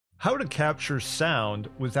How to capture sound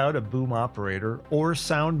without a boom operator or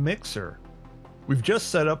sound mixer. We've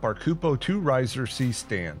just set up our Kupo 2 riser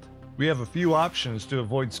C-stand. We have a few options to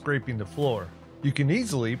avoid scraping the floor. You can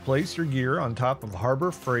easily place your gear on top of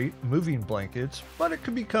Harbor Freight moving blankets, but it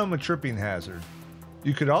could become a tripping hazard.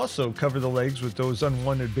 You could also cover the legs with those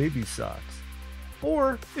unwanted baby socks.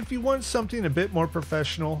 Or, if you want something a bit more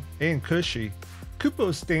professional and cushy,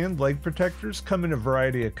 Kupo stand leg protectors come in a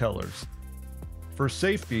variety of colors. For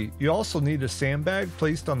safety, you also need a sandbag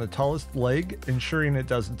placed on the tallest leg, ensuring it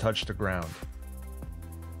doesn't touch the ground.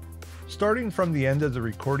 Starting from the end of the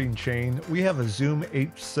recording chain, we have a Zoom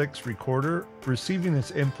H6 recorder receiving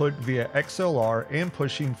its input via XLR and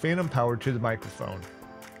pushing phantom power to the microphone.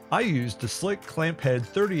 I used the slick clamp head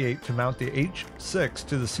 38 to mount the H6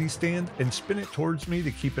 to the C-stand and spin it towards me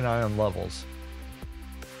to keep an eye on levels.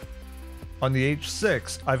 On the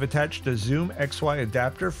H6, I've attached a Zoom XY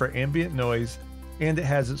adapter for ambient noise, and it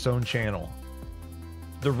has its own channel.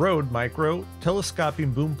 The Rode Micro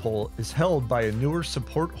telescoping boom pole is held by a newer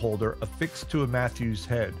support holder affixed to a Matthews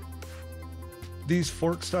head. These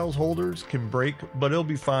fork style holders can break, but it'll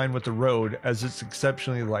be fine with the Rode as it's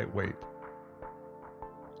exceptionally lightweight.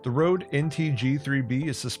 The Rode NTG3B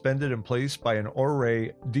is suspended in place by an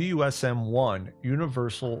Oray DUSM-1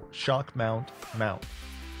 universal shock mount,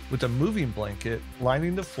 with a moving blanket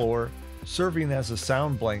lining the floor, serving as a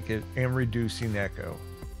sound blanket and reducing echo.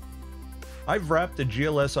 I've wrapped the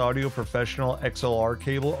GLS Audio Professional XLR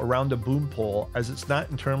cable around the boom pole as it's not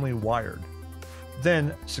internally wired,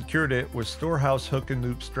 then secured it with Storehouse hook and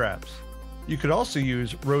loop straps. You could also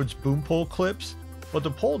use Rode's boom pole clips, but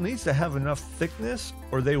the pole needs to have enough thickness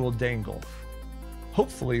or they will dangle.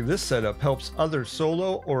 Hopefully this setup helps other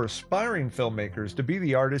solo or aspiring filmmakers to be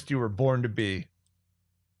the artist you were born to be.